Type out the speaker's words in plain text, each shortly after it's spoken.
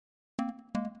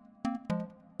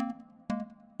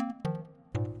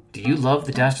Do you love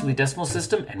the Dastardly decimal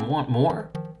system and want more?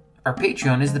 Our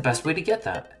Patreon is the best way to get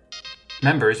that.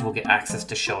 Members will get access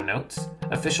to show notes,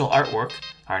 official artwork,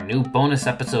 our new bonus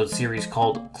episode series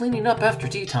called Cleaning Up After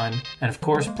Tea Time, and of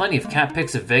course plenty of cat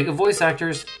pics of Vega voice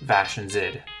actors, Vash and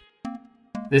Zid.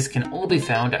 This can all be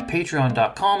found at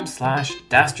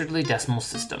patreon.com/Dastardly Decimal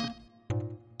System.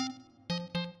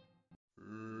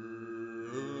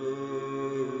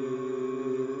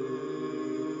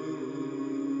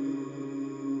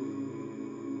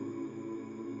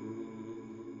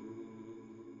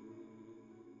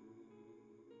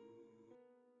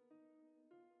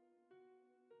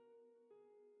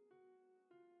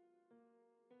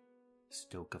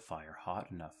 Stoke a fire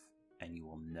hot enough, and you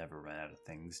will never run out of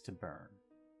things to burn.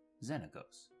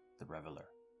 Xenagos, the Reveler.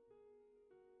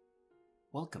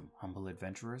 Welcome, humble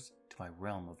adventurers, to my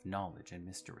realm of knowledge and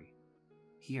mystery.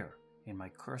 Here, in my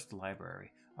cursed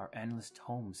library, are endless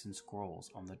tomes and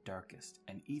scrolls on the darkest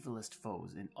and evilest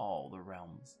foes in all the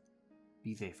realms.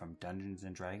 Be they from Dungeons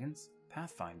and Dragons,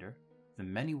 Pathfinder, the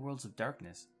many worlds of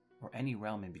darkness, or any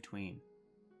realm in between.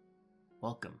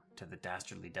 Welcome to the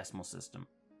Dastardly Decimal System.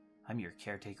 I'm your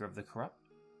caretaker of the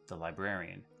corrupt, the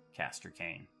librarian, Castor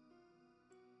Cain.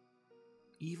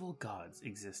 Evil gods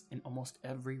exist in almost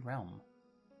every realm.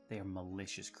 They are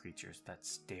malicious creatures that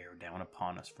stare down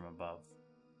upon us from above.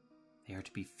 They are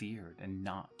to be feared and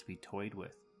not to be toyed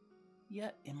with.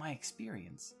 Yet, in my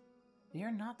experience, they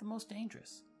are not the most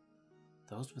dangerous.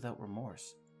 Those without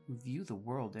remorse, who view the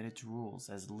world and its rules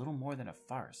as little more than a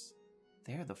farce,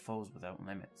 they are the foes without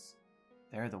limits.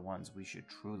 They are the ones we should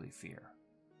truly fear.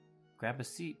 Grab a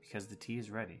seat because the tea is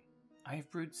ready. I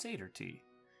have brewed Satyr Tea.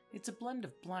 It's a blend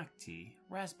of black tea,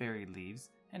 raspberry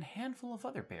leaves, and a handful of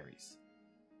other berries.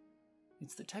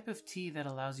 It's the type of tea that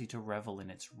allows you to revel in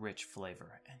its rich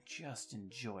flavor and just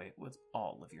enjoy it with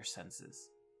all of your senses.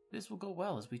 This will go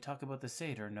well as we talk about the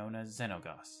satyr known as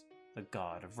Xenagos, the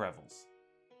God of Revels.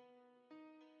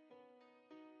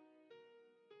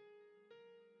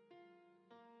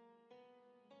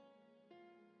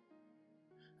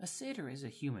 A satyr is a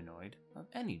humanoid of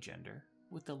any gender,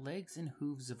 with the legs and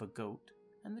hooves of a goat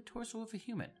and the torso of a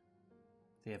human.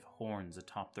 They have horns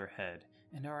atop their head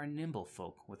and are a nimble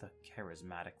folk with a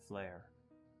charismatic flair.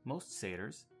 Most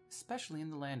satyrs, especially in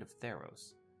the land of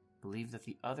Theros, believe that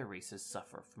the other races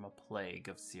suffer from a plague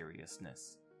of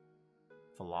seriousness.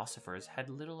 Philosophers had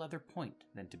little other point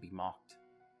than to be mocked.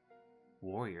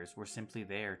 Warriors were simply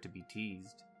there to be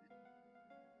teased.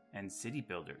 And city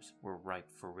builders were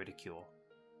ripe for ridicule.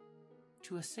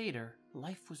 To a satyr,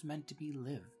 life was meant to be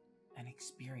lived and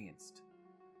experienced.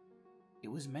 It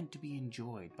was meant to be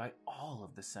enjoyed by all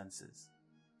of the senses.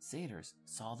 Satyrs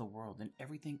saw the world and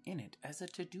everything in it as a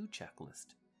to-do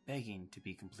checklist, begging to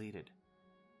be completed.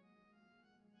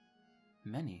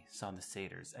 Many saw the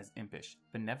satyrs as impish,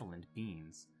 benevolent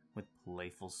beings with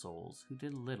playful souls who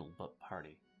did little but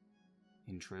party.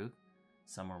 In truth,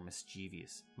 some were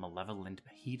mischievous, malevolent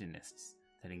hedonists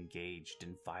that engaged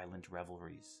in violent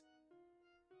revelries.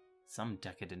 Some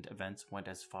decadent events went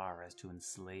as far as to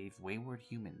enslave wayward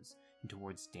humans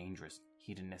towards dangerous,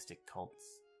 hedonistic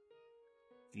cults.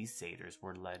 These satyrs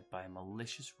were led by a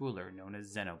malicious ruler known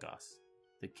as Xenagos,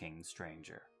 the King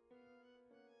Stranger.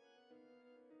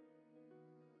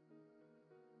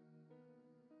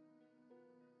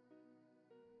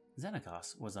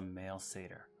 Xenagos was a male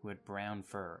satyr who had brown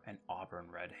fur and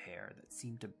auburn-red hair that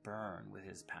seemed to burn with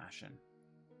his passion.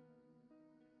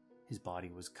 His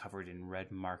body was covered in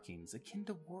red markings akin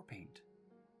to war paint.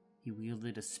 He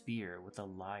wielded a spear with a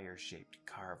lyre-shaped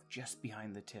carved just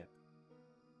behind the tip.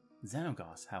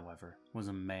 Xenagos, however, was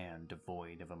a man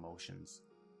devoid of emotions.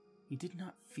 He did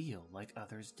not feel like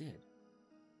others did.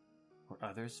 Where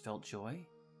others felt joy,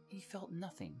 he felt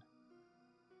nothing.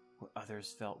 Where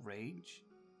others felt rage,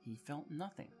 he felt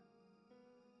nothing.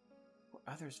 Where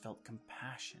others felt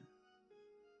compassion,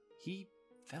 he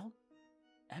felt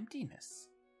emptiness.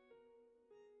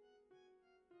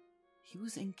 He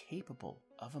was incapable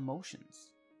of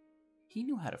emotions. He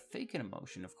knew how to fake an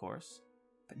emotion, of course,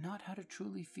 but not how to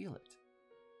truly feel it.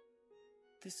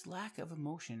 This lack of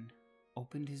emotion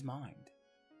opened his mind.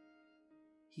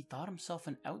 He thought himself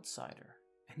an outsider,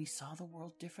 and he saw the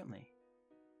world differently.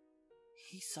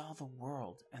 He saw the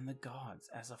world and the gods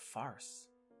as a farce.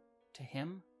 To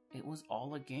him, it was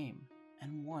all a game,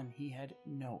 and one he had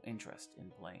no interest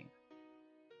in playing.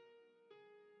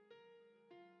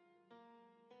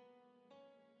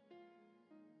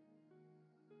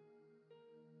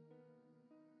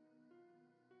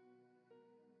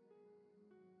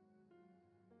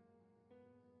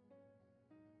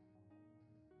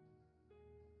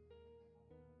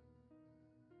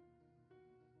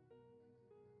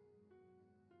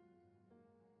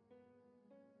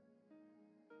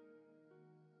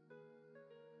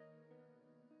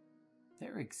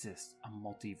 There exists a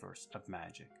multiverse of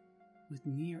magic, with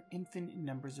near infinite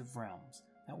numbers of realms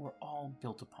that were all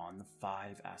built upon the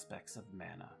 5 aspects of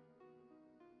mana.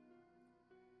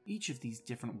 Each of these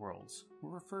different worlds were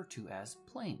referred to as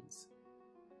planes.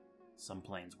 Some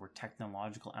planes were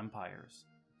technological empires,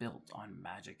 built on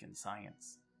magic and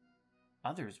science.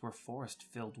 Others were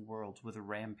forest-filled worlds with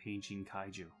rampaging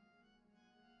kaiju.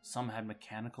 Some had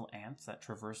mechanical ants that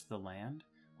traversed the land,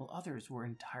 while others were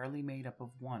entirely made up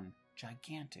of one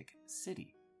gigantic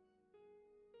city.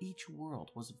 Each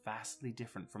world was vastly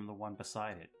different from the one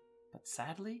beside it, but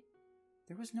sadly,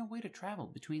 there was no way to travel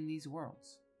between these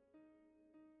worlds.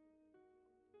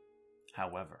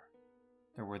 However,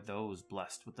 there were those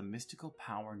blessed with the mystical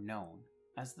power known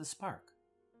as the Spark.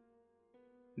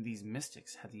 These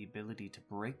mystics had the ability to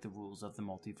break the rules of the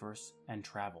multiverse and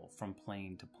travel from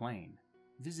plane to plane,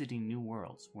 visiting new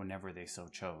worlds whenever they so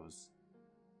chose.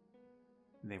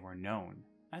 They were known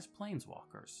as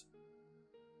planeswalkers.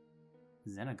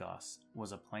 Xenagos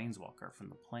was a planeswalker from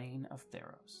the plane of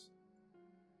Theros.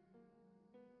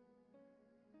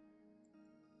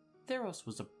 Theros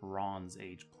was a Bronze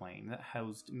Age plane that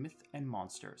housed myth and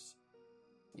monsters.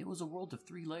 It was a world of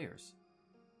 3 layers.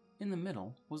 In the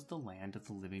middle was the land of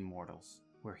the living mortals,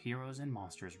 where heroes and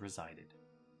monsters resided.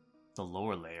 The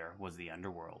lower layer was the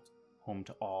underworld, home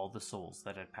to all the souls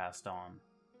that had passed on.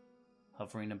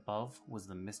 Hovering above was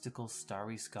the mystical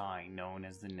starry sky known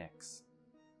as the Nyx,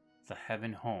 the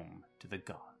heaven home to the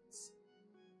gods.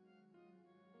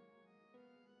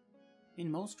 In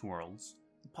most worlds,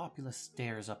 the populace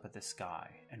stares up at the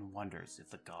sky and wonders if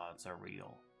the gods are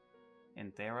real.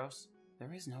 In Theros,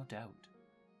 there is no doubt.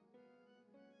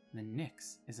 The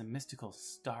Nyx is a mystical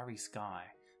starry sky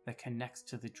that connects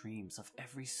to the dreams of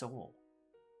every soul.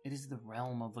 It is the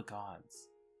realm of the gods.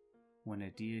 When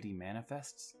a deity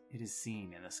manifests, it is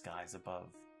seen in the skies above.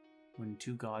 When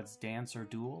 2 gods dance or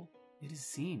duel, it is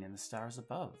seen in the stars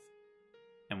above.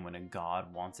 And when a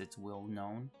god wants its will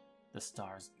known, the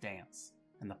stars dance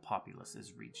and the populace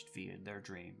is reached via their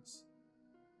dreams.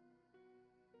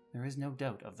 There is no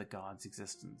doubt of the gods'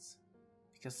 existence,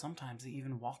 because sometimes they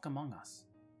even walk among us.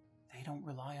 They don't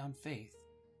rely on faith,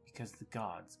 because the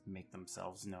gods make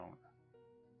themselves known.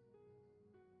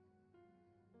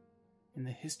 In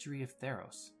the history of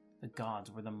Theros, the gods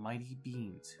were the mighty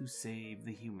beings who saved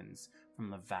the humans from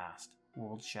the vast,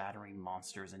 world-shattering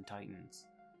monsters and titans.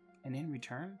 And in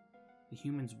return, the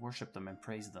humans worshipped them and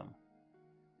praised them,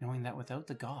 knowing that without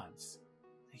the gods,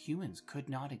 the humans could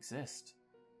not exist.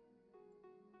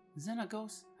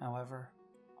 Xenagos, however,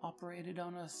 operated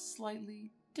on a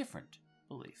slightly different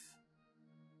belief.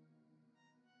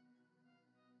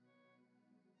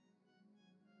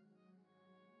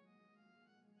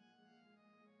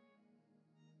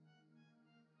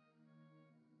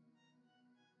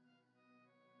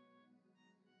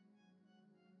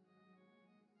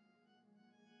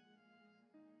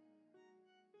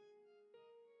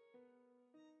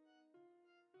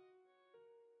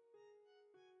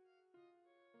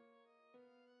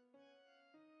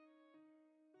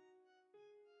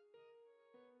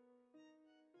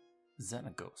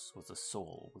 Xenagos was a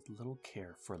soul with little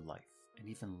care for life and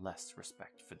even less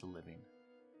respect for the living.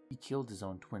 He killed his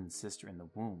own twin sister in the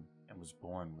womb and was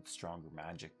born with stronger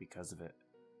magic because of it.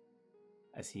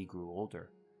 As he grew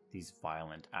older, these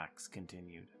violent acts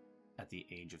continued. At the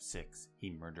age of 6,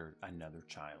 he murdered another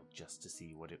child just to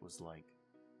see what it was like.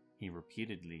 He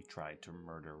repeatedly tried to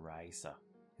murder Raisa,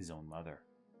 his own mother.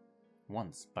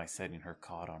 Once by setting her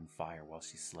cot on fire while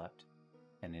she slept,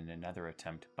 and in another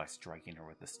attempt by striking her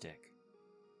with a stick.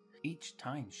 Each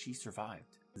time she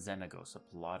survived, Xenagos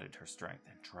applauded her strength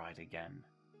and tried again.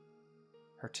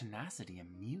 Her tenacity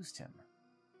amused him.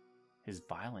 His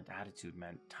violent attitude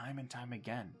meant time and time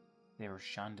again they were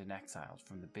shunned and exiled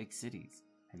from the big cities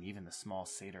and even the small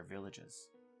satyr villages.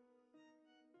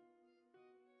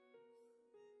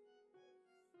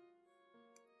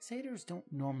 Satyrs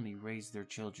don't normally raise their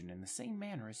children in the same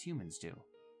manner as humans do.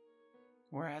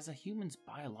 Whereas a human's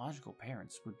biological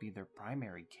parents would be their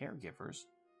primary caregivers,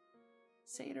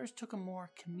 satyrs took a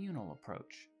more communal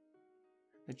approach.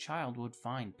 The child would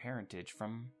find parentage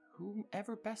from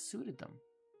whomever best suited them.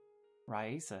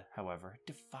 Raisa, however,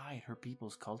 defied her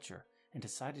people's culture and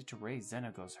decided to raise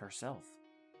Xenagos herself.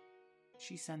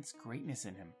 She sensed greatness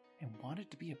in him and wanted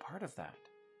to be a part of that.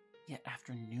 Yet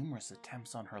after numerous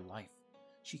attempts on her life,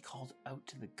 she called out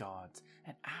to the gods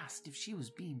and asked if she was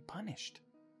being punished.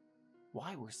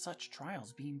 Why were such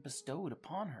trials being bestowed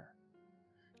upon her?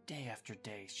 Day after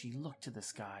day, she looked to the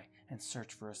sky and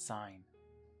searched for a sign,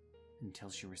 until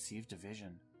she received a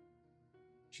vision.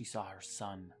 She saw her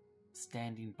son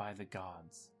standing by the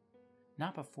gods.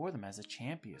 not before them as a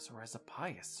champion or as a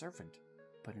pious servant,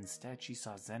 but instead she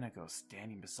saw Xenagos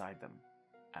standing beside them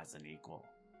as an equal.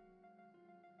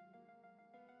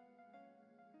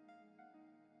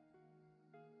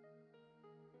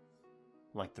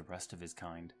 Like the rest of his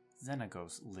kind,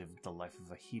 Xenagos lived the life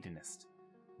of a hedonist,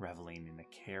 reveling in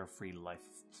a carefree life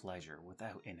of pleasure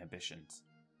without inhibitions.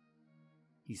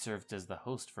 He served as the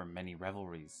host for many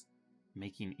revelries,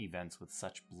 making events with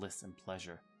such bliss and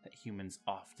pleasure that humans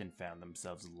often found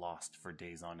themselves lost for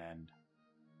days on end.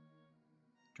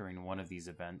 During one of these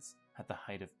events, at the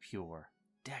height of pure,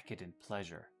 decadent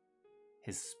pleasure,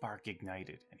 his spark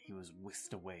ignited and he was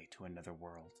whisked away to another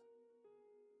world.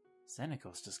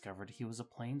 Xenagos discovered he was a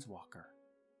planeswalker,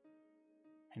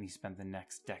 and he spent the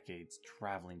next decades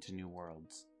traveling to new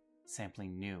worlds,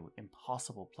 sampling new,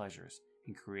 impossible pleasures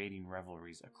and creating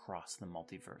revelries across the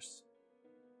multiverse.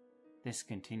 This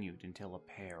continued until a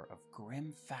pair of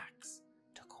grim facts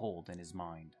took hold in his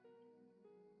mind.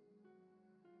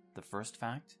 The first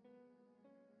fact?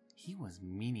 He was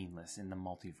meaningless in the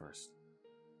multiverse.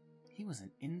 He was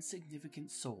an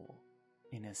insignificant soul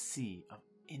in a sea of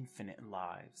infinite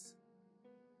lives.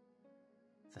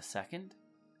 The second?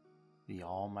 The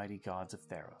almighty gods of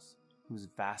Theros, whose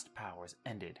vast powers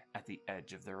ended at the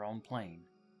edge of their own plane,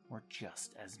 were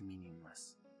just as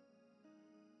meaningless.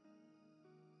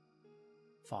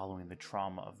 Following the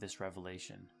trauma of this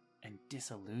revelation, and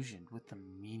disillusioned with the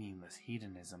meaningless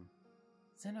hedonism,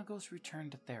 Xenagos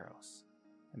returned to Theros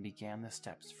and began the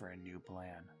steps for a new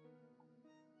plan.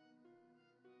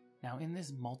 Now in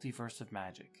this multiverse of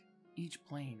magic, each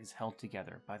plane is held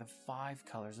together by the 5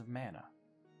 colors of mana: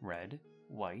 red,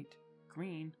 white,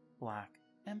 green, black,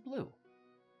 and blue.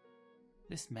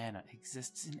 This mana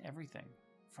exists in everything,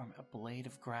 from a blade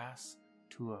of grass,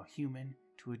 to a human,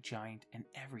 to a giant, and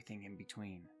everything in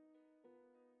between.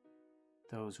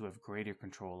 Those who have greater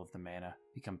control of the mana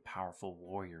become powerful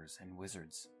warriors and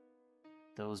wizards.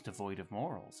 Those devoid of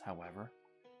morals, however,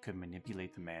 could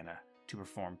manipulate the mana to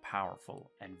perform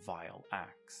powerful and vile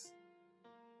acts.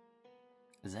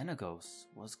 Xenagos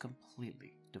was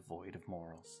completely devoid of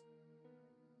morals.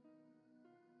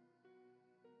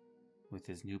 With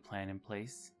his new plan in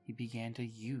place, he began to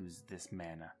use this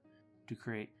mana to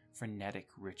create frenetic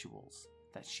rituals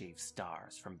that shave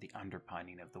stars from the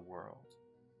underpinning of the world,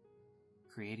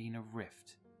 creating a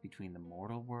rift between the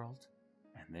mortal world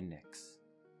and the Nyx.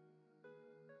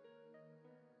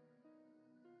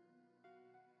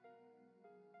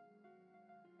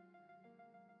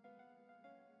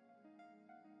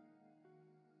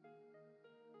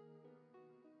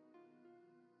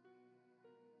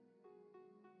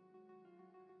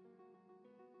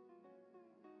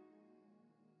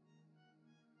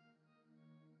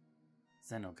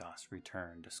 Xenagos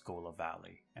returned to Skola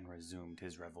Valley and resumed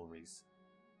his revelries.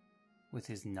 With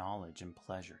his knowledge and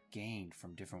pleasure gained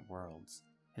from different worlds,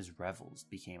 his revels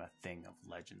became a thing of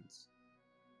legends.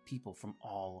 People from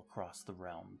all across the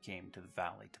realm came to the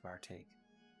valley to partake.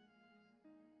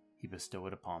 He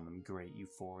bestowed upon them great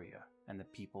euphoria, and the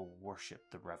people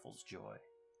worshipped the revel's joy,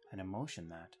 an emotion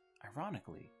that,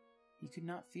 ironically, he could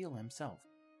not feel himself.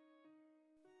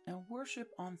 Now,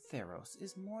 worship on Theros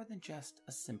is more than just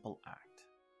a simple act.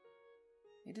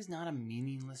 It is not a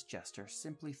meaningless gesture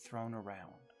simply thrown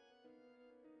around.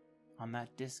 On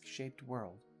that disc-shaped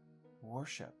world,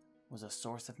 worship was a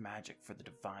source of magic for the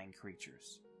divine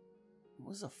creatures. It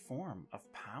was a form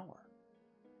of power.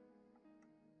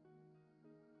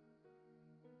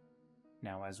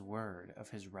 Now, as word of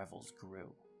his revels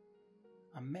grew,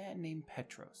 a man named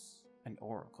Petros, an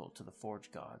oracle to the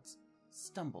Forge gods,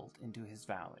 stumbled into his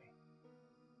valley.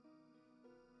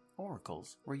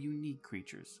 Oracles were unique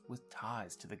creatures with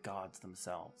ties to the gods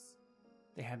themselves.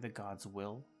 They had the gods'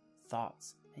 will,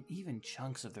 thoughts, and even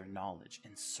chunks of their knowledge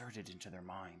inserted into their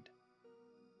mind.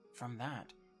 From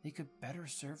that, they could better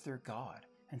serve their god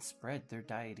and spread their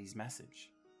deity's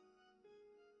message.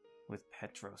 With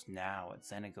Petros now at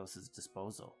Xenagos'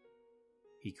 disposal,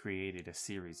 he created a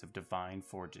series of divine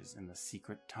forges in the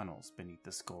secret tunnels beneath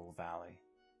the Skull Valley.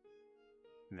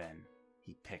 Then,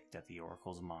 he picked at the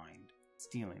oracle's mind,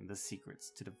 stealing the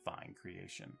secrets to divine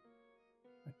creation,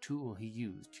 a tool he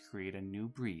used to create a new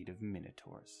breed of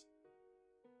minotaurs.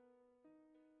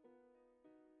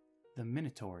 The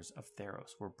minotaurs of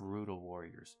Theros were brutal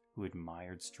warriors who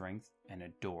admired strength and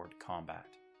adored combat.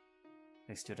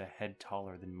 They stood a head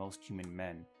taller than most human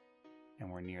men and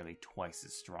were nearly twice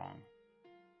as strong.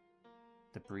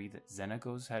 The breed that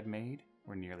Xenagos had made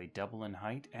were nearly double in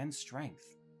height and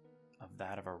strength of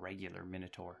that of a regular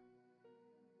minotaur.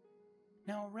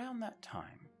 Now, around that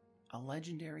time, a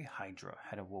legendary hydra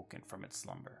had awoken from its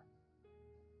slumber.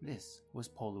 This was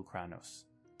Polukranos,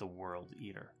 the World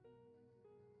Eater.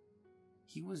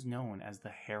 He was known as the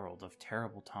Herald of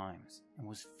Terrible Times and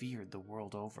was feared the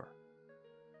world over.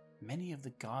 Many of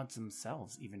the gods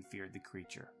themselves even feared the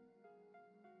creature.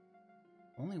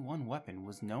 Only one weapon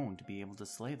was known to be able to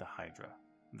slay the Hydra,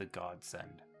 the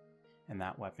Godsend, and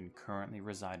that weapon currently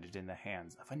resided in the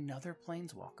hands of another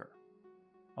planeswalker,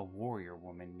 a warrior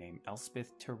woman named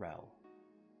Elspeth Tyrell.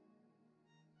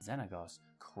 Xenagos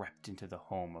crept into the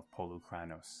home of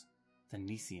Polukranos, the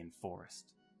Nisian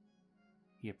forest.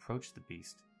 He approached the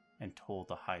beast and told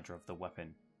the Hydra of the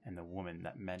weapon and the woman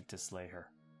that meant to slay her.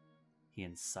 He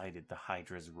incited the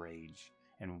Hydra's rage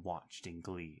and watched in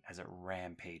glee as it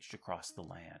rampaged across the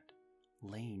land,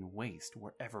 laying waste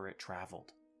wherever it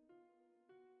traveled.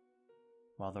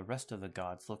 While the rest of the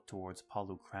gods looked towards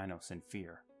Polukranos in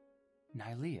fear,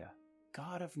 Nylea,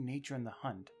 god of nature and the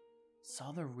hunt,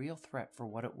 saw the real threat for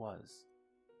what it was.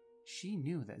 She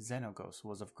knew that Xenagos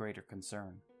was of greater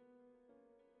concern.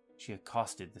 She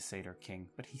accosted the Satyr King,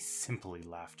 but he simply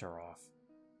laughed her off.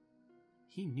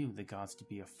 He knew the gods to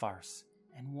be a farce,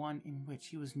 and one in which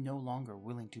he was no longer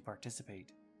willing to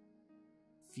participate.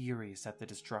 Furious at the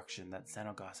destruction that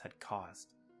Xenagos had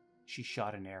caused, she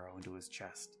shot an arrow into his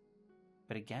chest.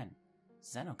 But again,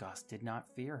 Xenagos did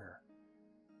not fear her.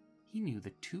 He knew the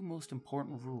two most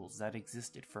important rules that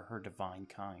existed for her divine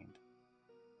kind.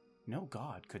 No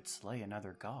god could slay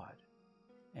another god,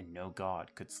 and no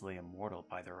god could slay a mortal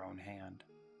by their own hand.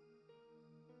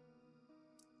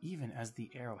 Even as the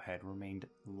arrowhead remained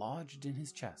lodged in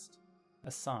his chest,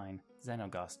 a sign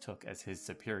Xenagos took as his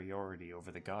superiority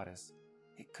over the goddess,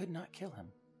 it could not kill him.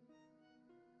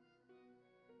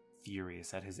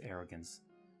 Furious at his arrogance,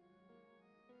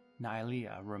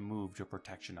 Nylea removed her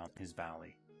protection on his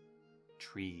valley.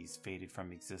 Trees faded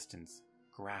from existence,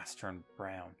 grass turned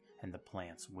brown, and the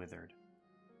plants withered.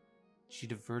 She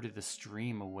diverted the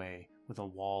stream away with a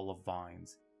wall of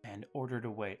vines and ordered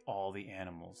away all the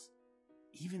animals.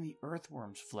 Even the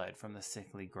earthworms fled from the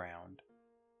sickly ground.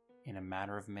 In a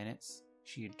matter of minutes,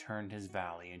 she had turned his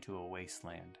valley into a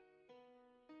wasteland.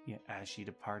 Yet as she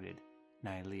departed,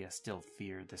 Nylea still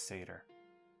feared the satyr.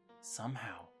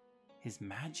 Somehow, his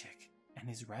magic and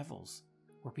his revels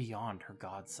were beyond her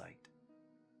god sight.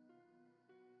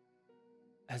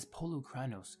 As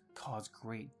Polukranos caused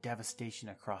great devastation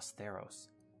across Theros,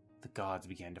 the gods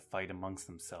began to fight amongst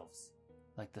themselves.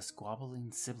 Like the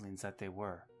squabbling siblings that they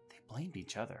were, they blamed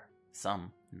each other.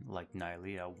 Some, like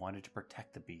Nylea, wanted to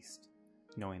protect the beast,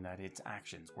 knowing that its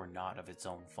actions were not of its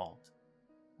own fault,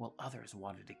 while others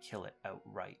wanted to kill it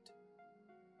outright.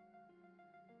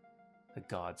 The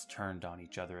gods turned on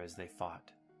each other as they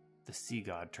fought. The sea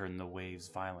god turned the waves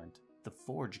violent, the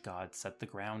forge god set the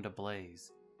ground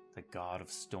ablaze, the god of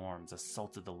storms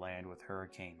assaulted the land with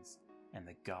hurricanes, and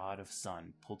the god of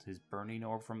sun pulled his burning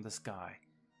orb from the sky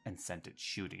and sent it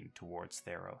shooting towards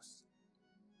Theros.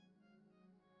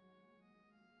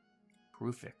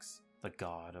 Rufix, the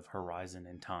god of horizon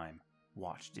and time,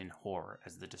 watched in horror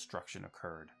as the destruction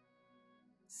occurred.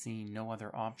 Seeing no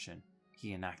other option,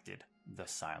 he enacted the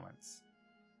silence.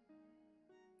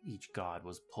 Each god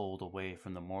was pulled away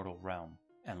from the mortal realm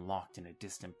and locked in a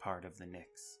distant part of the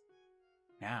Nyx.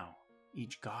 Now,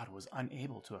 each god was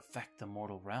unable to affect the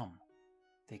mortal realm.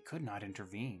 They could not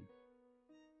intervene.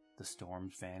 The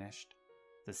storms vanished,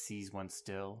 the seas went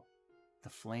still,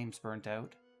 the flames burnt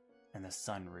out, and the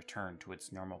sun returned to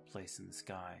its normal place in the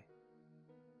sky.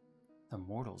 The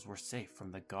mortals were safe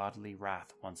from the godly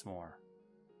wrath once more.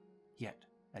 Yet,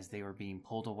 as they were being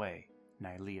pulled away,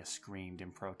 Nylea screamed in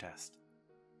protest.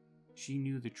 She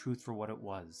knew the truth for what it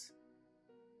was.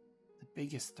 The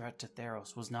biggest threat to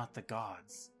Theros was not the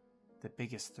gods. The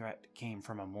biggest threat came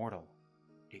from a mortal.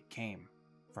 It came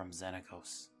from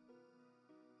Xenagos.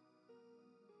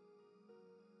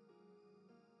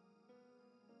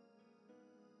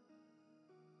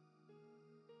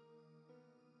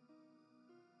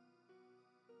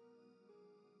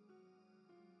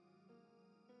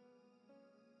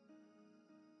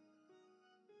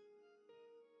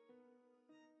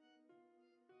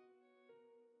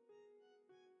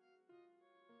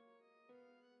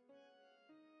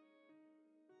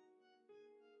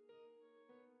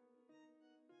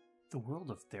 The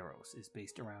world of Theros is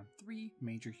based around 3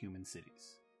 major human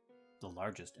cities, the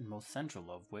largest and most central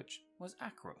of which was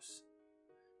Akros.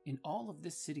 In all of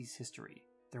this city's history,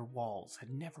 their walls had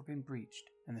never been breached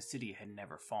and the city had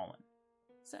never fallen.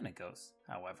 Xenagos,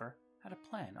 however, had a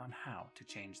plan on how to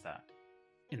change that.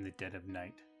 In the dead of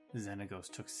night, Xenagos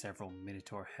took several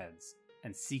minotaur heads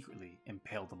and secretly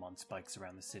impaled them on spikes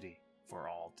around the city for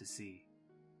all to see.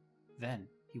 Then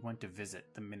he went to visit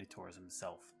the minotaurs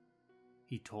himself.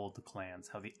 He told the clans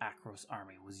how the Akros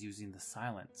army was using the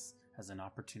silence as an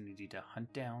opportunity to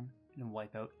hunt down and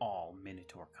wipe out all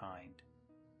Minotaur kind.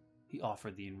 He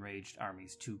offered the enraged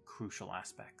armies two crucial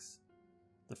aspects.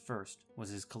 The first was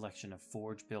his collection of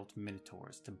forge-built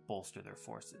Minotaurs to bolster their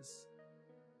forces.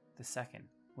 The second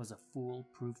was a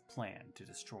foolproof plan to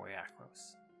destroy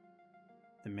Akros.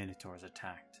 The Minotaurs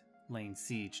attacked, laying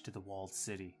siege to the walled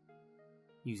city.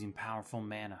 Using powerful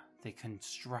mana, they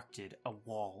constructed a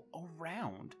wall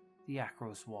around the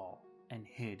Akros wall and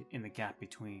hid in the gap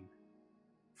between.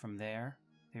 From there,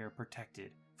 they were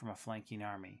protected from a flanking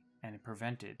army, and it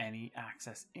prevented any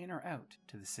access in or out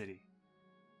to the city.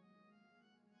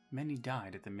 Many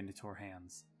died at the Minotaur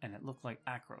hands, and it looked like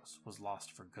Akros was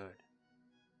lost for good.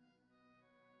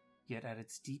 Yet at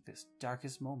its deepest,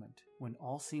 darkest moment, when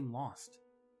all seemed lost,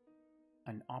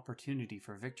 an opportunity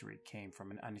for victory came from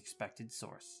an unexpected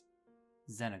source: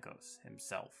 Xenagos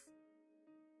himself.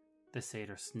 The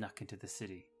satyr snuck into the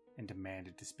city and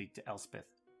demanded to speak to Elspeth.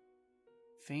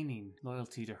 Feigning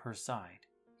loyalty to her side,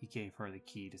 he gave her the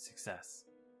key to success.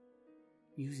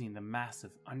 Using the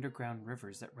massive underground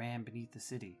rivers that ran beneath the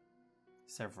city,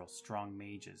 several strong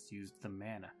mages used the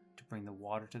mana to bring the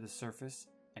water to the surface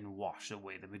and wash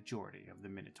away the majority of the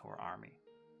Minotaur army.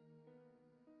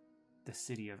 The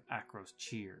city of Akros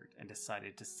cheered and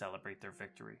decided to celebrate their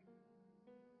victory.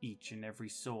 Each and every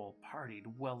soul partied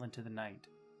well into the night,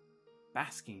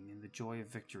 basking in the joy of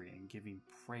victory and giving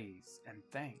praise and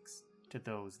thanks to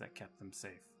those that kept them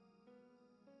safe.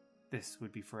 This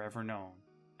would be forever known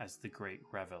as the Great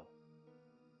Revel.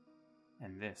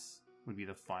 And this would be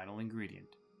the final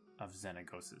ingredient of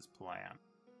Xenagos' plan.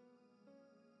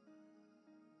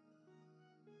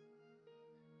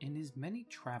 In his many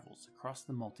travels across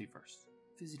the multiverse,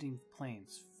 visiting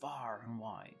planes far and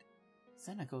wide,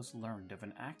 Xenagos learned of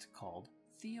an act called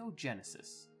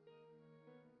theogenesis.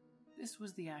 This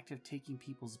was the act of taking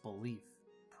people's belief,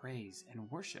 praise, and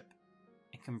worship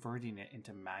and converting it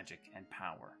into magic and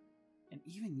power, and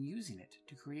even using it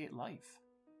to create life.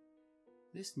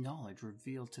 This knowledge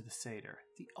revealed to the satyr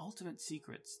the ultimate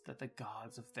secrets that the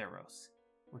gods of Theros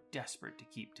were desperate to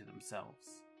keep to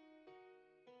themselves.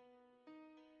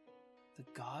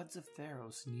 The gods of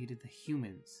Theros needed the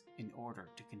humans in order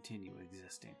to continue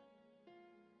existing.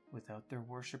 Without their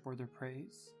worship or their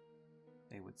praise,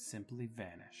 they would simply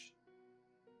vanish.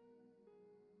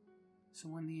 So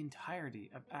when the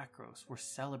entirety of Akros were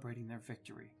celebrating their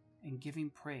victory and giving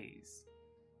praise,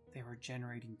 they were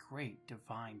generating great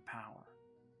divine power.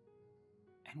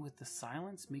 And with the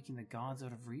silence making the gods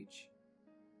out of reach,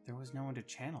 there was no one to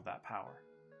channel that power,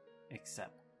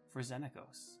 except for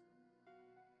Xenagos.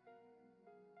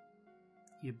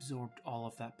 He absorbed all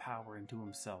of that power into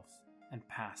himself and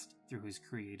passed through his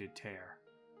created tear,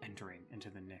 entering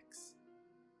into the Nyx.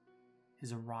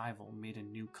 His arrival made a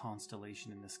new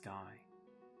constellation in the sky.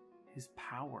 His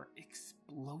power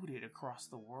exploded across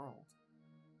the world.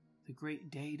 The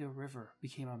great Data River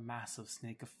became a massive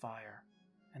snake of fire,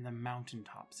 and the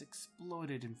mountaintops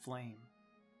exploded in flame.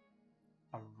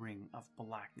 A ring of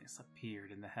blackness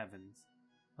appeared in the heavens,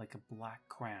 like a black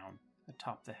crown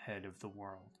atop the head of the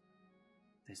world.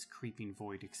 This creeping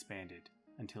void expanded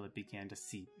until it began to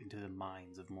seep into the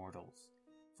minds of mortals,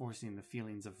 forcing the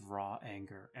feelings of raw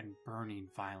anger and burning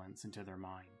violence into their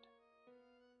mind.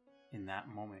 In that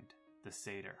moment, the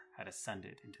satyr had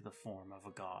ascended into the form of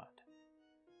a god.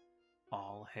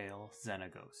 All hail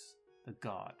Xenagos, the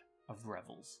God of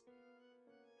Revels.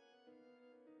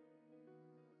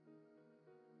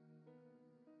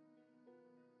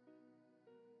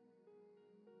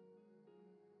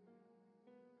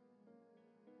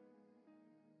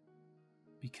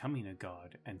 Becoming a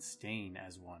god and staying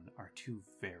as one are two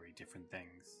very different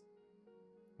things.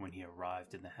 When he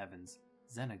arrived in the heavens,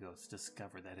 Xenagos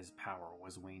discovered that his power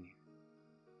was waning.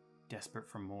 Desperate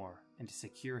for more and to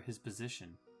secure his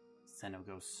position,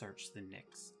 Xenagos searched the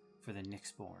Nyx for the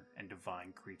Nyxborn and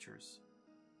divine creatures.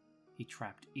 He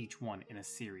trapped each one in a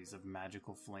series of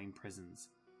magical flame prisons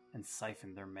and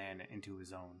siphoned their mana into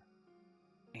his own.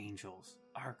 Angels,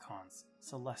 archons,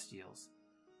 celestials,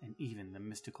 and even the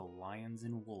mystical lions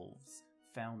and wolves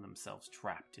found themselves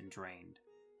trapped and drained,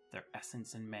 their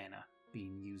essence and mana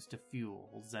being used to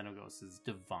fuel Xenagos'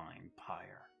 divine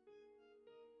pyre.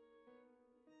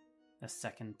 The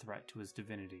second threat to his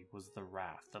divinity was the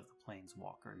wrath of the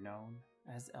planeswalker known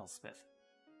as Elspeth.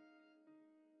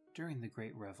 During the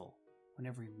Great Revel, when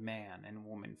every man and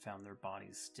woman found their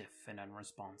bodies stiff and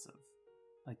unresponsive,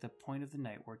 like the point of the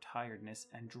night where tiredness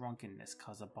and drunkenness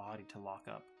cause a body to lock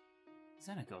up,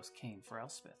 Xenagos came for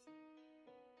Elspeth.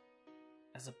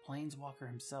 As a planeswalker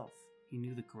himself, he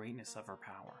knew the greatness of her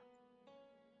power.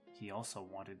 He also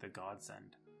wanted the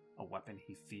Godsend, a weapon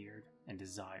he feared and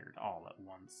desired all at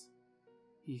once.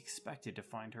 He expected to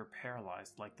find her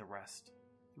paralyzed like the rest,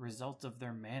 the result of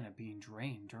their mana being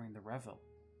drained during the revel,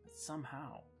 but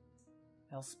somehow,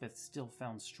 Elspeth still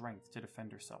found strength to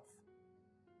defend herself.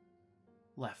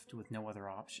 Left with no other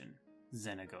option,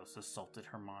 Xenagos assaulted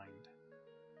her mind.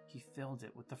 He filled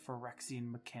it with the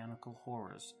Phyrexian mechanical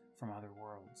horrors from other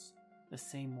worlds, the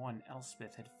same one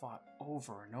Elspeth had fought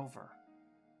over and over,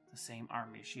 the same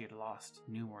army she had lost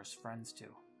numerous friends to.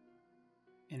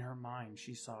 In her mind,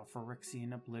 she saw a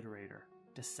Phyrexian obliterator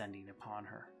descending upon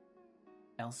her.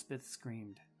 Elspeth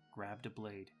screamed, grabbed a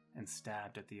blade, and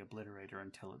stabbed at the obliterator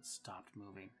until it stopped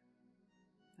moving.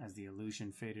 As the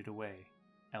illusion faded away,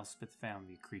 Elspeth found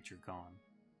the creature gone.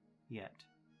 Yet,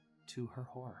 to her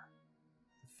horror,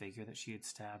 the figure that she had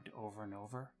stabbed over and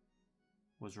over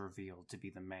was revealed to be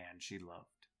the man she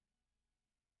loved.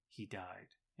 He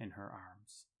died in her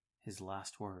arms. His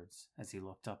last words, as he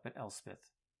looked up at Elspeth,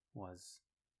 was,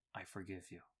 "I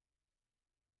forgive you."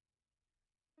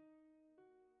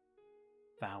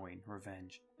 Vowing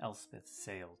revenge, Elspeth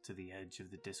sailed to the edge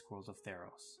of the Discworld of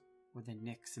Theros, where the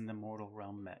Nyx in the mortal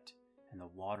realm met, and the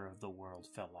water of the world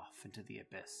fell off into the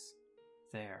abyss.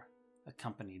 There,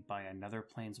 accompanied by another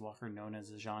planeswalker known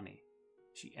as Ajani,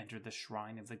 she entered the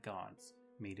Shrine of the Gods,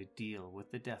 made a deal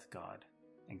with the Death God,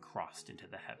 and crossed into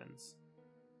the heavens.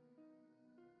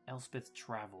 Elspeth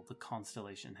traveled the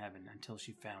constellation heaven until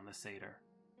she found the Satyr.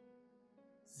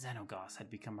 Xenagos had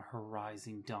become a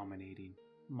horizon-dominating,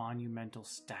 monumental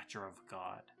stature of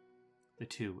God. The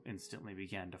two instantly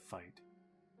began to fight.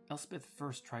 Elspeth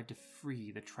first tried to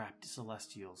free the trapped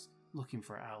Celestials, looking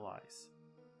for allies.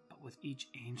 But with each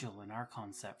angel and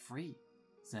Archon set free,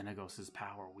 Xenagos'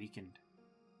 power weakened.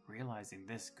 Realizing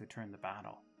this could turn the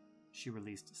battle, she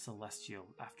released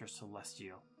Celestial after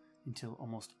Celestial until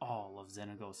almost all of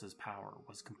Xenagos' power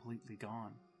was completely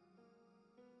gone.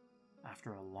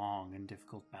 After a long and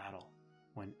difficult battle,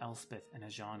 when Elspeth and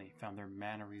Ajani found their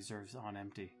mana reserves on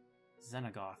empty,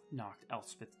 Xenagos knocked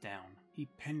Elspeth down. He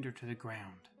pinned her to the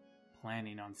ground,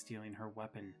 planning on stealing her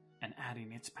weapon and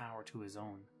adding its power to his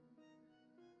own.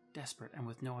 Desperate and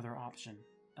with no other option,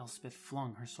 Elspeth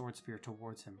flung her sword spear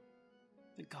towards him.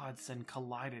 The Godsend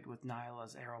collided with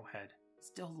Nyla's arrowhead,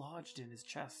 still lodged in his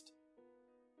chest.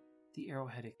 The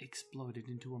arrowhead exploded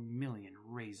into a million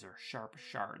razor-sharp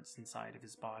shards inside of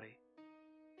his body.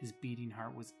 His beating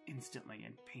heart was instantly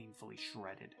and painfully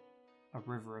shredded. A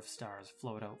river of stars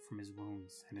flowed out from his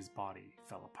wounds, and his body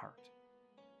fell apart.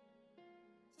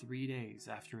 3 days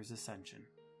after his ascension,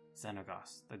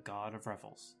 Xenagos, the God of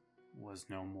Revels, was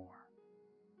no more.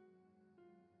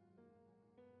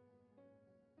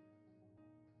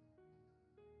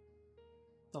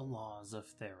 The laws of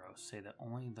Theros say that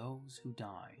only those who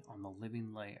die on the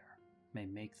living layer may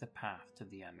make the path to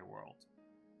the underworld.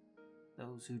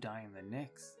 Those who die in the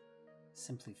Nyx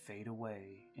simply fade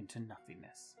away into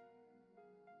nothingness.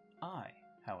 I,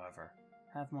 however,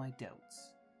 have my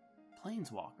doubts.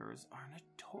 Planeswalkers are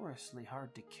notoriously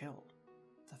hard to kill.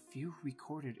 The few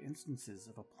recorded instances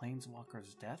of a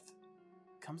planeswalker's death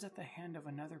comes at the hand of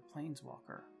another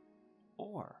planeswalker,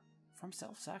 or from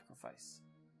self-sacrifice.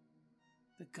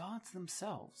 The gods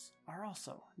themselves are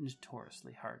also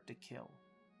notoriously hard to kill.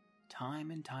 Time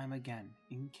and time again,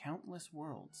 in countless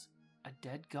worlds, a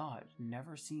dead god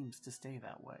never seems to stay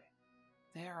that way.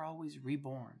 They are always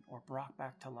reborn or brought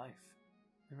back to life.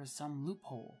 There is some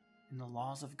loophole in the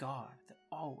laws of God that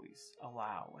always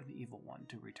allow an evil one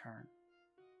to return.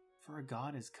 For a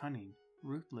god as cunning,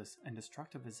 ruthless, and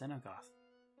destructive as Xenagos,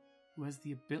 who has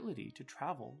the ability to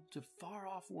travel to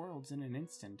far-off worlds in an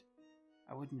instant,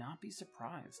 I would not be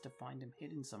surprised to find him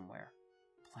hidden somewhere,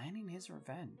 planning his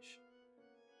revenge.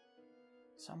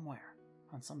 Somewhere,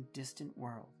 on some distant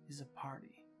world, is a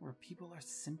party where people are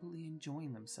simply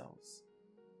enjoying themselves,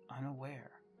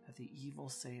 unaware that the evil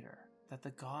satyr, that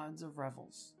the gods of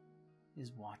Revels,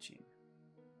 is watching,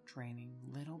 draining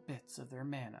little bits of their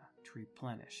mana to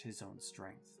replenish his own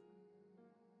strength.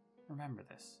 Remember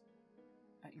this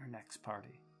at your next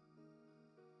party.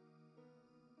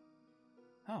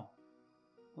 Oh,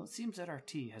 well, it seems that our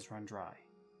tea has run dry.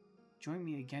 Join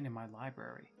me again in my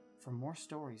library for more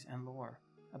stories and lore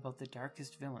about the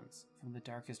darkest villains from the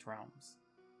darkest realms.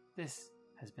 This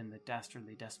has been the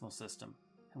Dastardly Decimal System,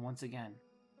 and once again,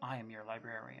 I am your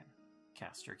librarian,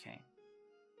 Castor Cain.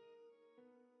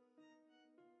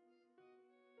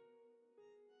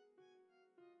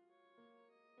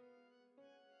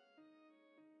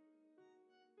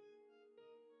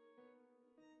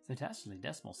 The Dastardly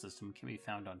Decimal System can be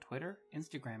found on Twitter,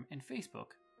 Instagram, and Facebook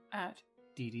at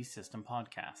DD System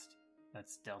Podcast.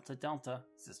 That's Delta Delta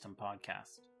System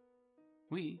Podcast.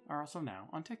 We are also now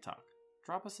on TikTok.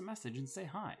 Drop us a message and say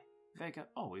hi. Vega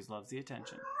always loves the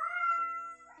attention.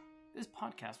 This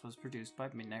podcast was produced by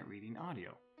Midnight Reading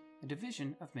Audio, a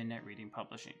division of Midnight Reading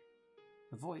Publishing.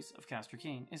 The voice of Castor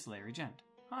Cain is Larry Gent.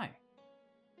 Hi.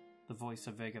 The voice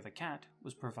of Vega the cat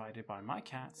was provided by my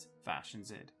cats, Vash and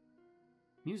Zid.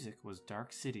 Music was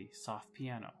Dark City Soft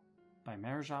Piano by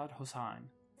Merjad Hossain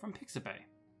from Pixabay.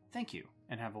 Thank you,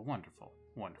 and have a wonderful,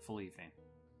 wonderful evening.